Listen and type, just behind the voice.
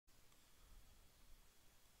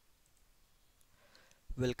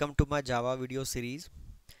Welcome to my Java video series.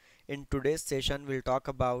 In today's session, we'll talk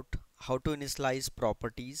about how to initialize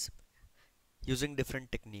properties using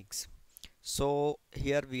different techniques. So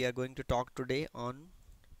here we are going to talk today on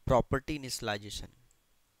property initialization.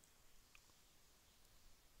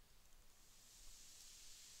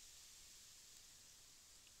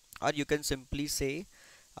 Or you can simply say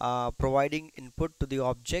providing input to the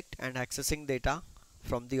object and accessing data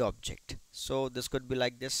from the object. So this could be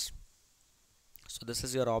like this. So this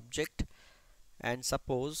is your object, and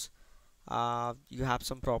suppose you have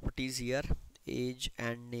some properties here, age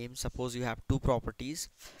and name. Suppose you have two properties.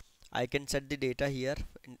 I can set the data here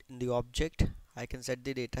in the object. I can set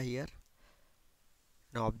the data here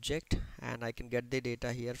in object, and I can get the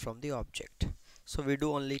data here from the object. So we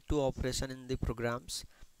do only two operation in the programs.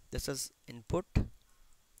 This is input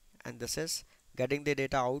and this is getting the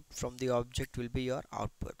data out from the object will be your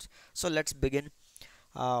outputs. So let's begin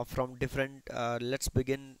let's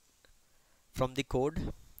begin from the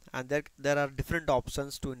code, and there are different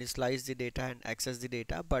options to initialize the data and access the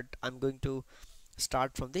data, but I'm going to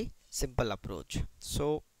start from the simple approach.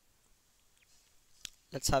 So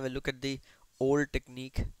let's have a look at the old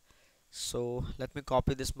technique. So let me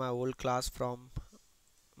copy this my old class from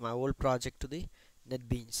my old project to the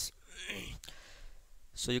NetBeans.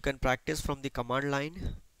 So you can practice from the command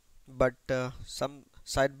line, but some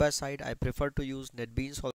side by side I prefer to use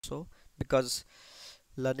NetBeans also, because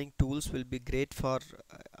learning tools will be great for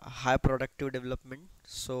high productive development.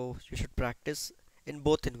 So you should practice in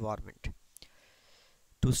both environment.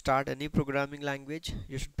 To start any programming language,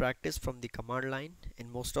 you should practice from the command line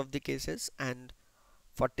in most of the cases, and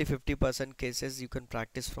 40-50% cases you can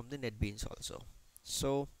practice from the NetBeans also.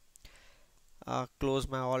 So close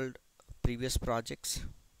my all previous projects.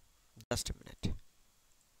 Just a minute.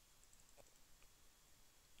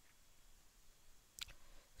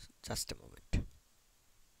 Just a moment.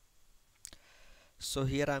 So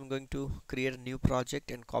here I'm going to create a new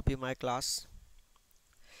project and copy my class.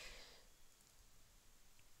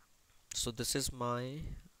 So this is my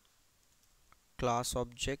class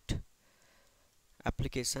object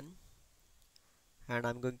application, and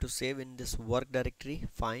I'm going to save in this work directory.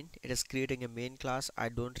 Fine, it is creating a main class. I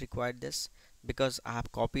don't require this because I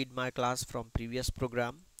have copied my class from previous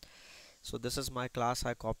program. So this is my class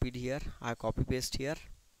I copied here. I copy paste here,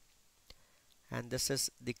 and this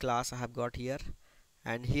is the class I have got here.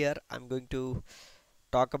 And here I'm going to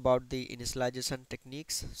talk about the initialization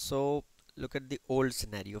techniques. So look at the old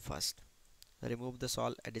scenario first. Remove this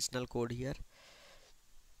all additional code here.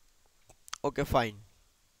 Okay, fine.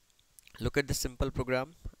 Look at the simple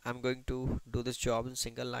program. I'm going to do this job in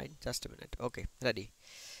single line. Just a minute. Okay, ready.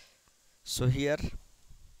 So here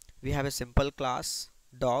we have a simple class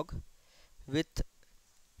dog with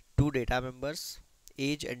two data members,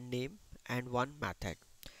 age and name, and one method.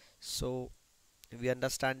 So we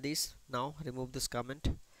understand this. Now remove this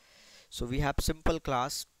comment. So we have simple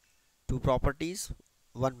class, two properties,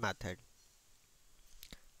 one method.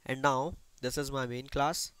 And now this is my main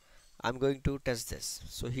class. I'm going to test this.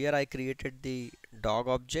 So here I created the dog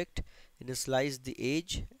object, initialize the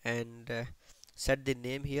age, and set the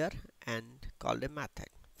name here and called a method.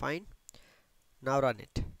 Fine. Now run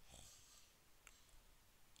it.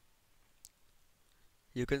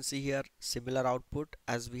 You can see here similar output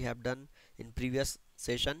as we have done in previous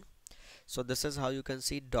session. So this is how you can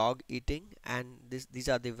see dog eating, and these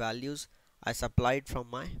are the values I supplied from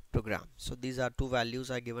my program. So these are two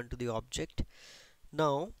values I given to the object.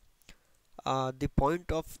 Now the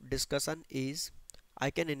point of discussion is I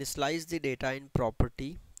can initialize the data in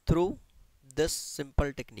property through this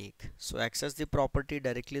simple technique. So access the property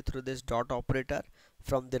directly through this dot operator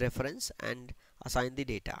from the reference and assign the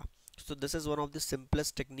data. So this is one of the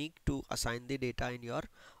simplest technique to assign the data in your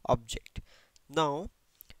object. Now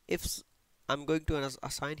if I'm going to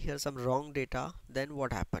assign here some wrong data, then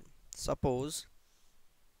what happen? Suppose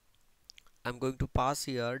I'm going to pass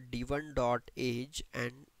here d1 dot age,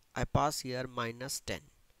 and I pass here -10.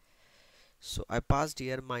 So I passed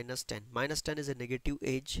here -10. -10 is a negative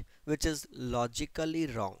age, which is logically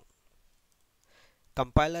wrong.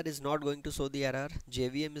 Compiler is not going to show the error,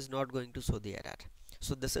 JVM is not going to show the error.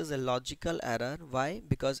 So this is a logical error. Why?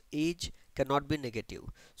 Because age cannot be negative.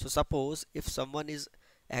 So suppose if someone is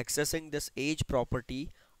accessing this age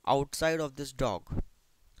property outside of this dog,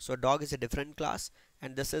 so dog is a different class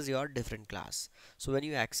and this is your different class. So when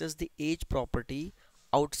you access the age property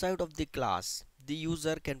outside of the class, the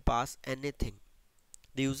user can pass anything.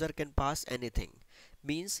 The user can pass anything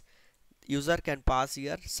means user can pass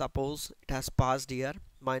here, suppose it has passed here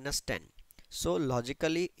 -10. So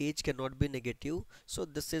logically age cannot be negative, so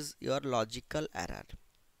this is your logical error.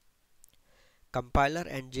 compiler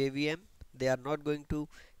and JVM, they are not going to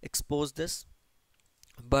expose this,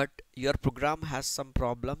 but your program has some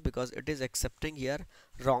problem because it is accepting here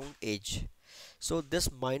wrong age. So this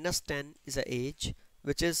 -10 is a age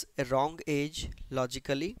which is a wrong age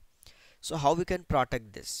logically. So how we can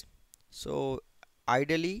protect this? So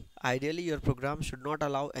ideally your program should not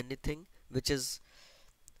allow anything which is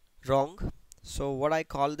wrong. So what I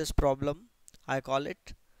call this problem, I call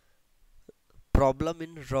it problem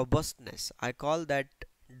in robustness. I call that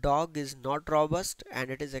dog is not robust and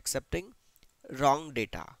it is accepting wrong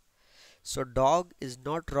data. So dog is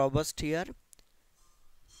not robust here,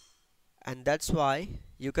 and that's why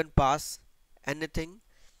you can pass anything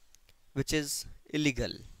which is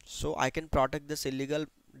illegal. So I can protect this illegal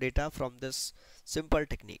data from this simple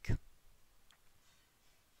technique.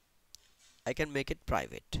 I can make it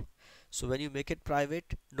private. So when you make it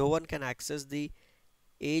private, no one can access the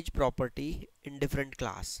age property in different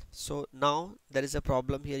class. So now there is a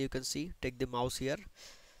problem here. You can see, take the mouse here,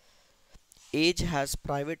 age has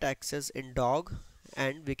private access in dog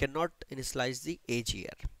and we cannot initialize the age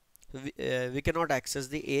here. We cannot access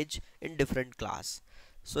the age in different class.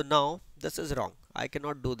 So now this is wrong. I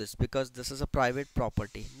cannot do this because this is a private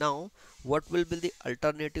property. Now what will be the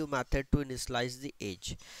alternative method to initialize the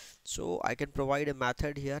age? So I can provide a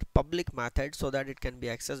method here, public method, so that it can be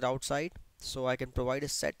accessed outside. So I can provide a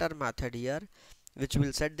setter method here which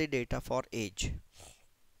will set the data for age.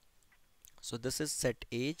 So this is set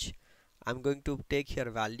age. I'm going to take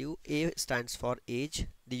here value. A stands for age.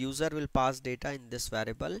 The user will pass data in this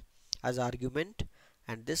variable as argument,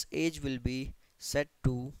 and this age will be set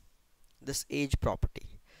to this age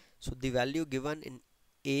property. So the value given in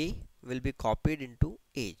A will be copied into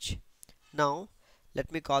age. Now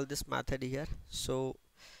let me call this method here. So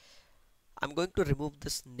I'm going to remove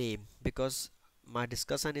this name because my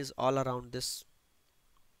discussion is all around this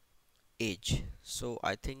age. So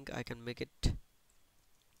I think I can make it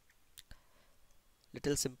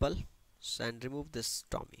little simple and remove this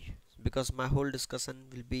Tommy because my whole discussion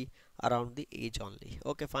will be around the age only.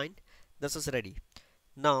 Okay, fine, this is ready.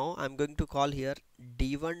 Now I'm going to call here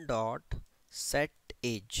d1 dot set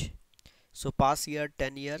age. So pass here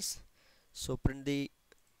 10 years. So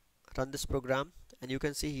run this program and you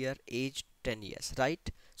can see here age 10 years, right?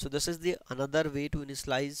 So this is the another way to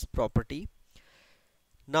initialize property.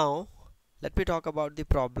 Now let me talk about the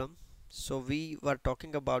problem. So we were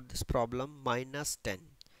talking about this problem -10.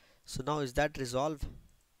 So now is that resolved?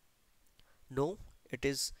 No, it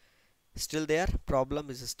is still there. Problem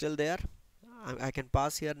is still there. I can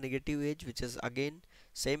pass here negative age, which is again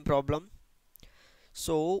same problem.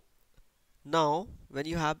 So now when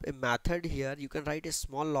you have a method here, you can write a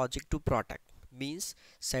small logic to protect. Means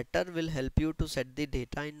setter will help you to set the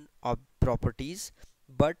data in properties,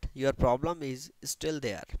 but your problem is still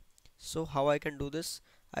there. So how I can do this?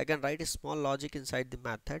 I can write a small logic inside the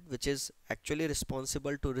method which is actually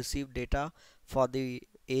responsible to receive data for the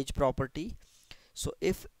age property. So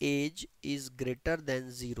if age is greater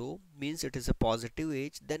than 0 means it is a positive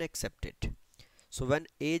age, then accept it. So when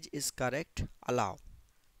age is correct, allow,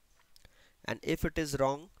 and if it is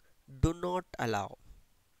wrong, do not allow.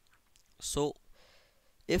 So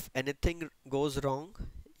if anything goes wrong,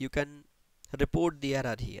 you can report the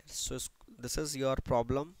error here. So this is your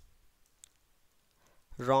problem,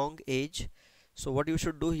 wrong age. So what you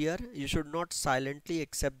should do here, you should not silently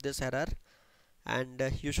accept this error, and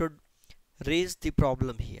you should raise the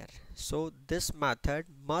problem here. So this method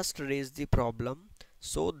must raise the problem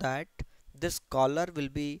so that this caller will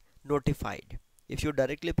be notified. If you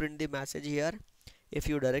directly print the message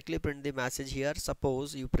here,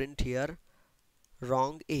 suppose you print here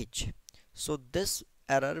wrong age, so this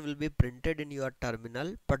error will be printed in your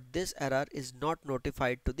terminal, but this error is not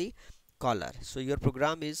notified to the caller. So your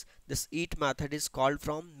program is, this eat method is called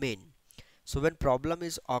from main. So when problem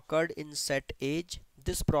is occurred in set age,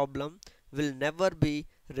 this problem will never be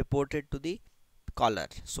reported to the caller.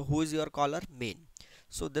 So who is your caller? Main.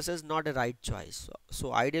 So this is not a right choice.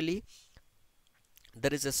 So ideally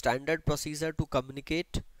there is a standard procedure to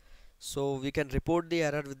communicate. So we can report the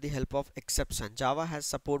error with the help of exception. Java has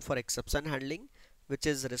support for exception handling, which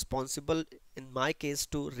is responsible in my case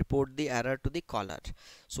to report the error to the caller.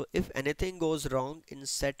 So if anything goes wrong in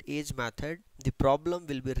set age method, the problem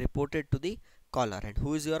will be reported to the caller. And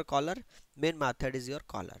who is your caller? Main method is your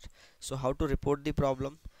caller. So how to report the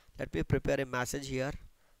problem? Let me prepare a message here.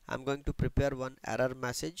 I'm going to prepare one error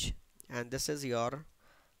message, and this is your,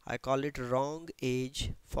 I call it wrong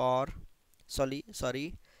age for, sorry,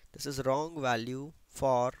 this is wrong value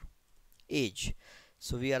for age.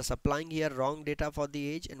 So we are supplying here wrong data for the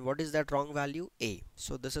age, and what is that wrong value? A.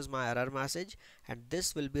 So this is my error message, and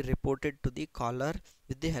this will be reported to the caller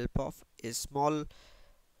with the help of a small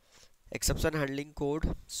exception handling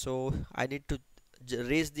code. So I need to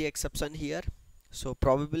raise the exception here. So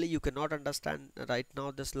probably you cannot understand right now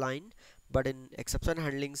this line, but in exception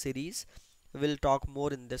handling series we'll talk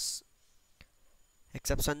more in this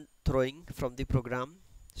exception throwing from the program.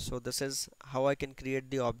 So this is how I can create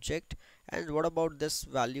the object. And what about this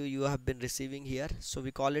value you have been receiving here? So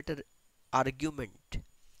we call it an argument.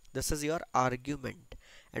 This is your argument,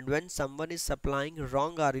 and when someone is supplying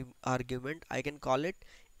wrong argument, I can call it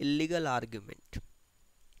illegal argument.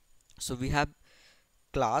 So we have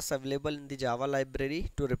class available in the Java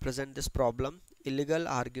library to represent this problem. Illegal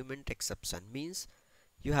argument exception means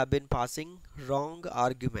you have been passing wrong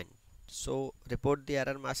argument. So report the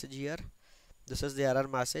error message here. This is the error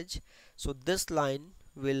message. So this line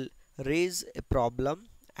will raise a problem,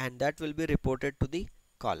 and that will be reported to the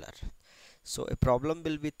caller. So a problem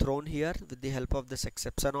will be thrown here with the help of this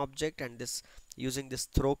exception object, and this using this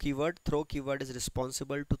throw keyword. Throw keyword is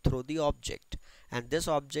responsible to throw the object, and this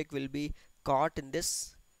object will be caught in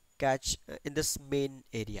this catch in this main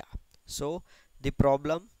area. So the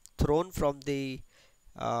problem thrown from the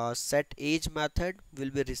set age method will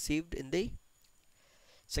be received in the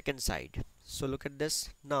second side. So look at this.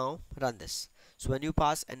 Now run this. So when you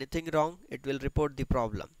pass anything wrong, it will report the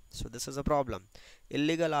problem. So this is a problem,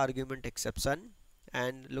 illegal argument exception.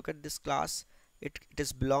 And look at this class. It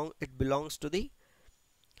belongs to the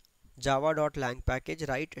java.lang package,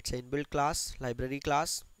 right? It's an inbuilt class, library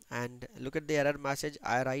class. And look at the error message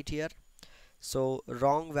I write here. So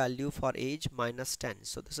wrong value for age -10.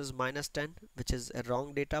 So this is -10, which is a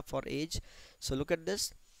wrong data for age. So look at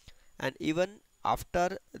this, and even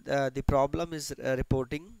after the problem is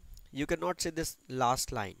reporting, you cannot see this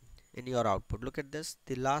last line in your output. Look at this,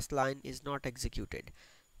 the last line is not executed.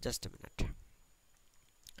 Just a minute.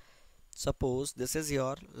 Suppose this is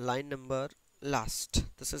your line number last.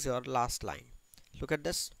 This is your last line. Look at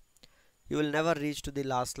this. You will never reach to the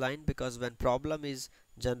last line, because when problem is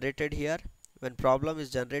generated here, when problem is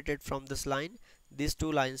generated from this line, these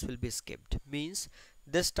two lines will be skipped. Means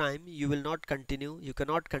this time you will not continue, you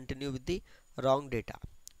cannot continue with the wrong data,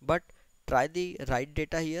 but try the right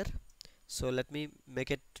data here. So let me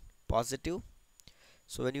make it positive.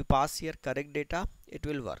 So when you pass here correct data, it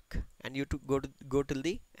will work, and you to go till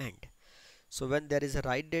the end. So when there is a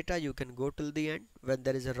right data, you can go till the end. When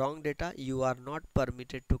there is a wrong data, you are not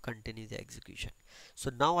permitted to continue the execution. So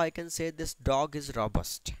now I can say this dog is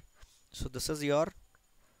robust. So this is your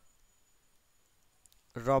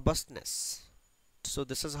robustness. So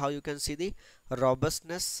this is how you can see the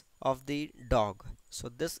robustness of the dog. So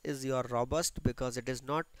this is your robust, because it is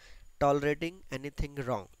not tolerating anything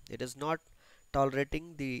wrong. It is not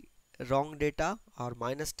tolerating the wrong data, or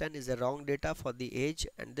 -10 is a wrong data for the age,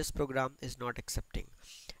 and this program is not accepting.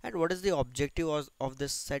 And what is the objective of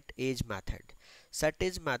this set age method? Set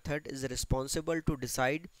age method is responsible to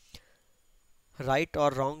decide right or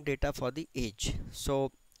wrong data for the age.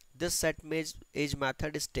 So this set age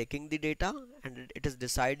method is taking the data, and it is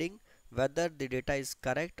deciding whether the data is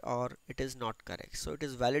correct or it is not correct. So it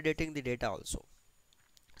is validating the data also.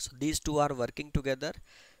 So these two are working together.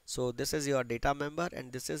 So this is your data member,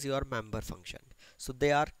 and this is your member function. So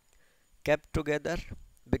they are kept together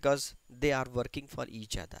because they are working for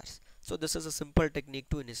each other. So this is a simple technique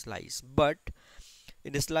to initialize, but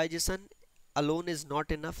initialization alone is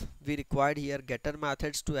not enough. We require here getter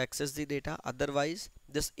methods to access the data. Otherwise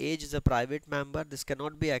this age is a private member, this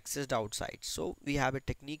cannot be accessed outside. So we have a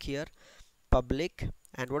technique here, public.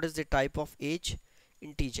 And what is the type of age?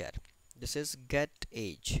 Integer. This is get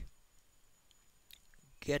age.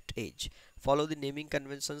 Get age. Follow the naming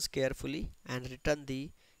conventions carefully and return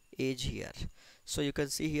the age here. So you can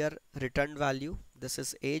see here return value. This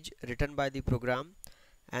is age written by the program,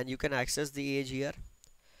 and you can access the age here.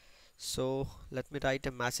 So let me write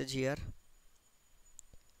a message here.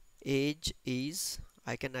 Age is,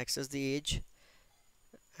 I can access the age,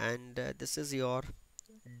 and this is your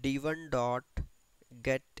d1 dot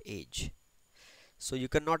get age. So you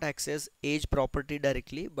cannot access age property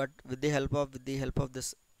directly, but with the help of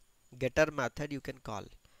this getter method, you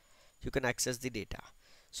can access the data.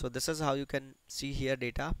 So this is how you can see here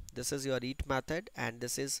data. This is your read method, and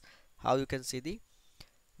this is how you can see the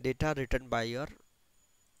data written by your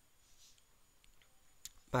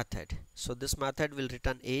method. So this method will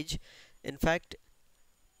return age. In fact,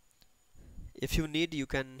 if you need, you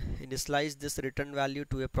can initialize this return value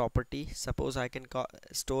to a property. Suppose I can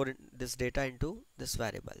store this data into this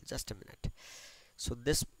variable. Just a minute. So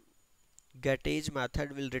this get age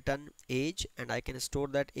method will return age, and I can store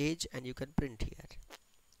that age and you can print here.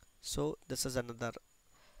 So this is another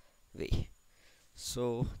way.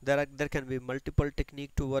 So there can be multiple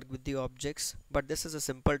technique to work with the objects, but this is a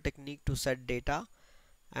simple technique to set data.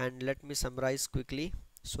 And let me summarize quickly.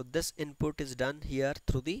 So this input is done here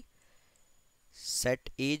through the set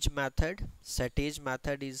age method. Set age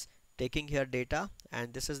method is taking here data,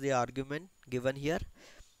 and this is the argument given here,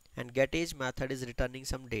 and get age method is returning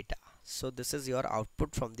some data. So this is your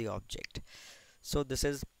output from the object. So this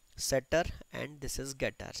is setter and this is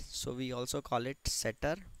getter. So we also call it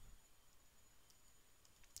setter.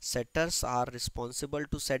 Setters are responsible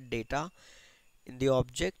to set data in the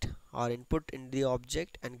object or input in the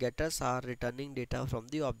object, and getters are returning data from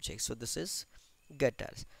the object. So this is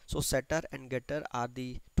getters. So setter and getter are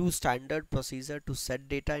the two standard procedure to set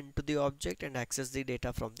data into the object and access the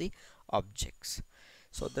data from the objects.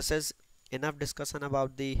 So this is enough discussion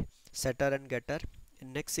about the setter and getter.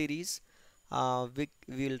 In next series we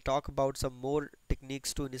will talk about some more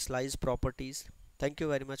techniques to initialize properties. Thank you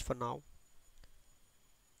very much for now.